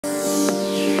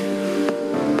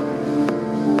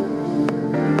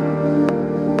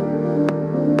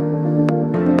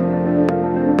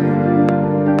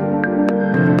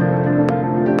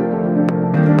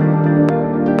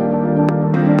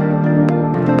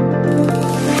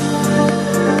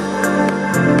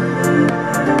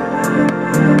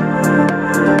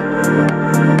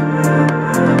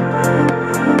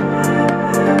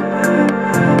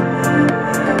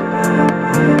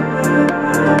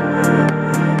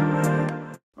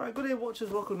watchers,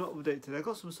 welcome to an update today. I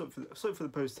got some something for the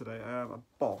post today. A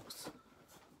box.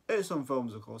 It's some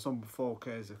films, of course, some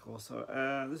 4Ks, of course. So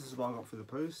this is what I got for the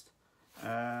post.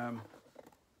 And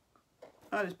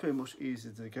it's pretty much easy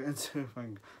to get into.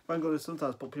 Thank God,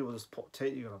 sometimes people just put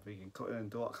tape you can cut it and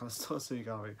do all that kind of stuff. So you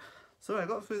can. So I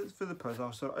got for the post.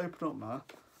 I'll open up now.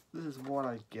 This is what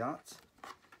I got.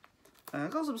 I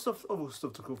got some stuff, other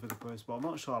stuff to come for the post, but I'm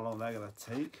not sure how long they're gonna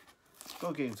take.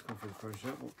 Got a game to come for the post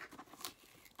yet. But,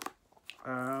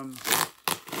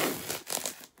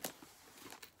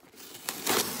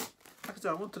 like I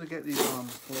said, I wanted to get these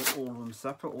for all of them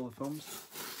separate, all the films.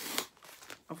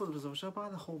 I thought it was, should I buy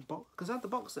the whole box? Because I had the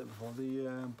box set before, the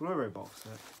Blu-ray box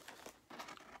set.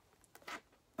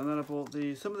 And then I bought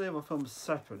some of the other films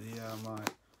separately. Like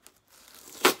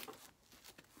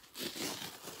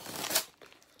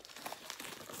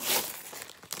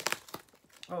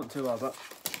I wasn't too hard that.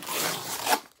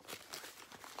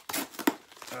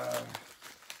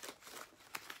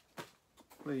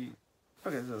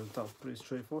 Okay, so that's pretty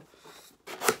straightforward.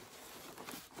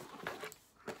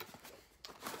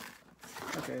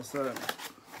 Okay, so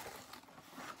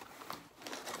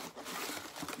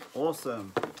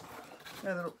awesome.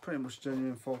 Yeah, they look pretty much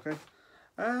genuine 4K.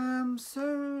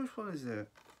 So which one is it?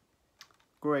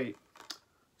 Great.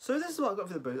 So this is what I got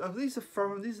for the booth. These are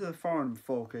the foreign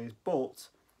 4Ks, but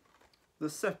they're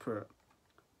separate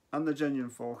and the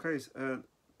genuine 4Ks.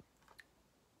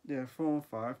 Yeah, 4 and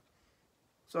 5.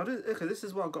 So okay, this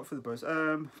is what I got for the booth.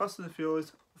 Fast and the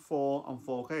Furious 4 on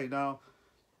 4K. Now,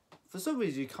 for some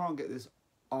reason you can't get this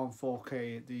on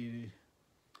 4K, the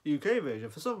UK version.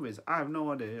 For some reason, I have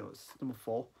no idea. It's number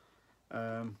 4.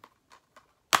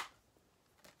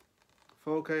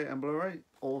 4K and Blu-ray,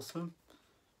 awesome.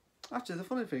 Actually, the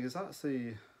funny thing is that's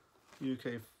the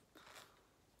UK.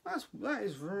 That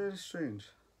is really strange.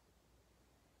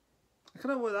 I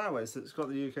kind of work that way. So it's got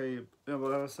the UK, you know,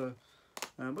 whatever. So,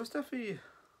 but it's definitely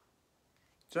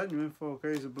genuine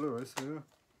 4Ks and Blu-ray. So yeah.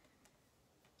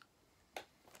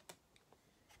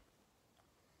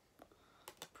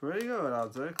 Pretty good,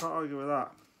 I'd say. Can't argue with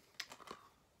that.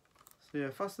 So yeah,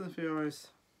 Fast and the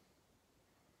Furious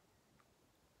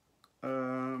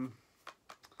films.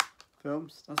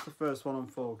 That's the first one on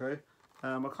 4K.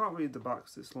 I can't read the back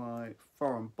 'cause it's like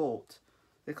foreign, but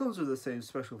it comes with the same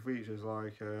special features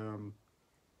like the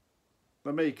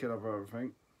making of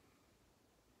everything.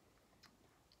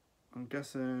 I'm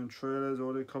guessing trailers,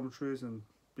 audio commentaries, and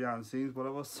behind the scenes,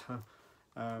 whatever. So,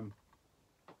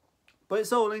 but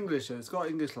it's all English and it's got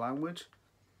English language.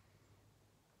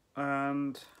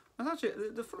 And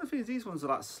actually, the funny thing is these ones are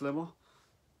like slimmer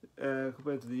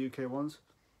compared to the UK ones.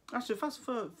 Actually, Fast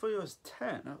and Furious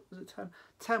 10, was it 10?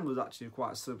 10 was actually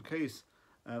quite a slim case.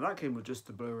 That came with just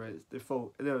the Blu-ray, the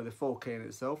 4K in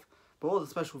itself. But all the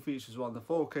special features were on the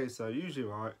 4K, so usually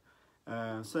right.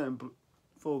 Certain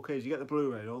 4Ks, you get the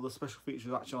Blu-ray, all the special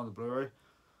features are actually on the Blu-ray,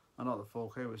 and not the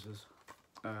 4K, which is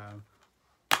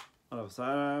whatever.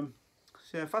 So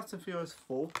yeah, Fast and Furious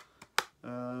 4,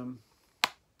 on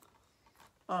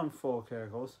 4K,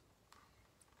 of course.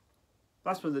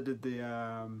 That's when they did the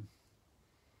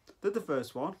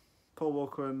first one. Paul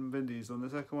Walker and Vin Diesel. And the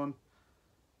second one,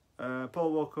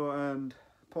 Paul Walker and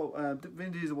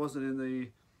Vin Diesel wasn't in the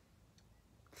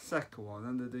second one.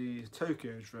 And the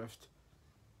Tokyo Drift.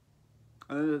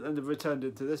 And then they returned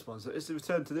into this one. So it's a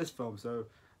return to this film. So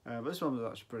but this one was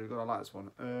actually pretty good. I like this one.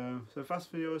 So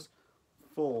Fast and Furious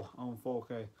 4 on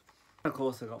 4K. And of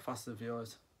course, I got Fast and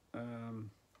Furious 5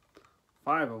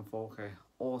 on 4K.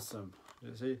 Awesome.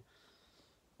 You see.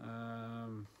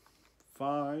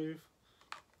 5,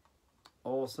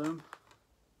 awesome.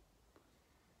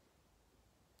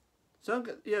 So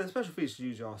yeah, the special features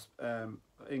usually are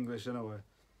English anyway.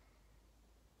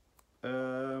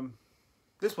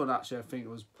 This one actually, I think it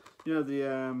was, you know,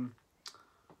 the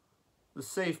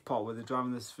safe part where they're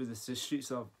driving this through the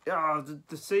streets of. Yeah,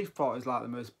 the safe part is like the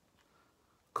most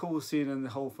cool scene in the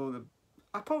whole film.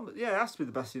 It has to be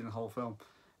the best scene in the whole film.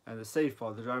 And the safe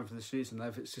part, they're driving through the streets and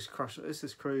it's just crashing. It's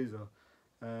just crazy.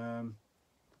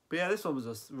 But yeah, this one was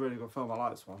a really good film. I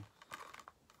like this one.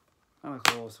 And of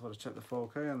course, I've got to check the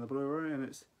 4K and the Blu-ray, and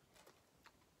it's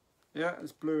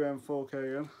Blu-ray and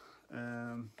 4K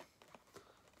again.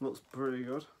 Looks pretty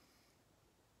good.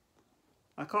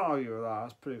 I can't argue with that.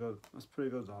 That's pretty good. That's pretty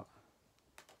good. That.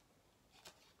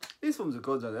 These films are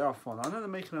good though. They are fun. I know they're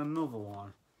making another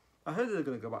one. I heard they're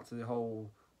going to go back to the whole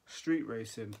street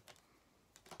racing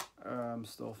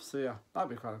stuff. So yeah, that'd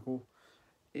be kind of cool.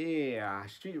 Yeah,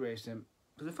 street racing.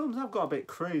 Because the films have got a bit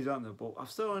crazy, haven't they? But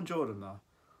I've still enjoyed them though.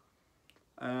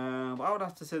 But I would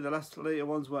have to say the later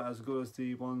ones weren't as good as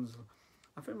the ones.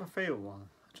 I think my favourite one.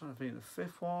 I'm trying to think. The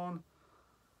fifth one.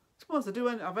 to be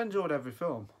honest, I've enjoyed every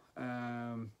film.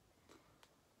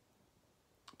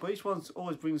 But each one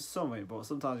always brings something, but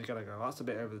sometimes you gotta go, that's a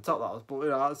bit over the top, that was, but you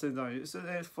know, that's, no,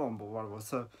 it's fun, but whatever.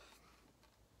 So,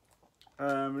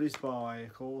 released by,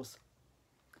 of course,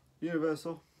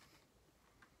 Universal.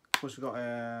 Of course, you've got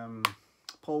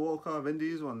Paul Walker, Vin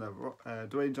Diesel, and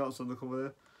Dwayne Johnson on the cover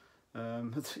there.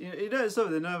 You know, it's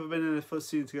something, they've never been in a first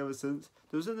scene together since.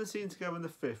 They was in the scene together in the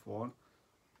 5th one.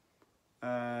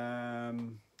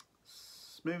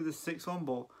 Maybe the 6th one,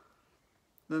 but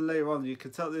then later on you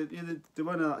could tell they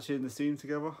weren't actually in the scene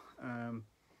together.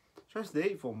 Especially the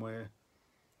 8th one where,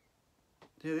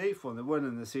 yeah, the 8th one, they weren't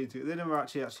in the scene together. They never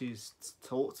actually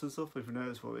talked and stuff, if you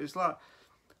notice. But it's like,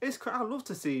 I'd love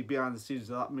to see behind the scenes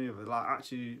of that movie, like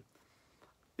actually,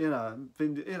 you know,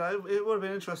 it would have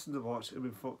been interesting to watch. It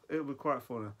would be quite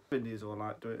funny. Vin Diesel, I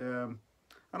like doing.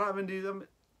 I like Vin Diesel.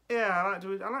 Yeah, I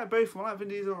like both of them. I like Vin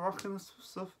Diesel rocking and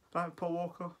stuff. I like Paul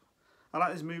Walker. I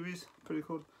like his movies. Pretty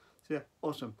cool. So yeah,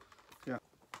 awesome.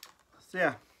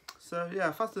 Yeah. So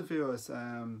yeah, Fast and Furious 4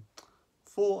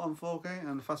 on 4K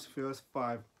and Fast and Furious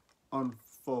 5 on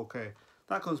 4K.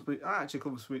 That actually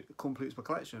completes my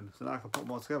collection. So now I can put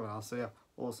more together now. So yeah,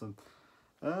 awesome.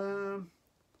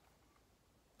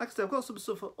 Like I said, I've got some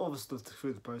other stuff to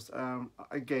through the post.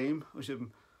 A game which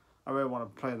I really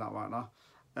want to play that right now.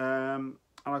 And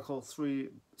I call 3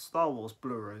 Star Wars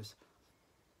Blu-rays.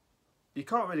 You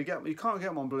can't get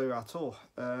them on Blu-ray at all.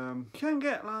 You can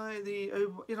get like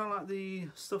the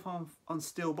stuff on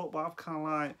Steelbook, but I've kind of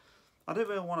like, I don't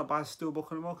really want to buy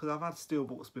Steelbook anymore because I've had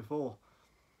Steelbooks before.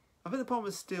 I think the problem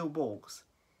with Steelbooks,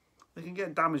 they can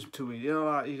get damaged to it. You know,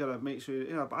 like you gotta make sure.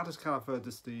 You know, but I just kind of prefer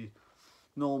just the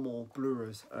normal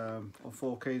Blu-rays or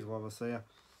 4Ks or whatever. So yeah.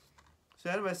 So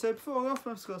anyway, so before I go off,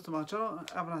 let's go to my channel.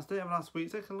 Have a nice day, have a nice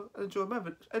week. Enjoy my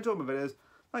videos.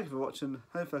 Thank you for watching.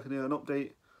 Hopefully I can do an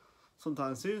update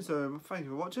sometime soon. So thank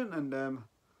you for watching, and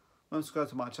subscribe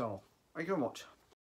to my channel. Thank you very much.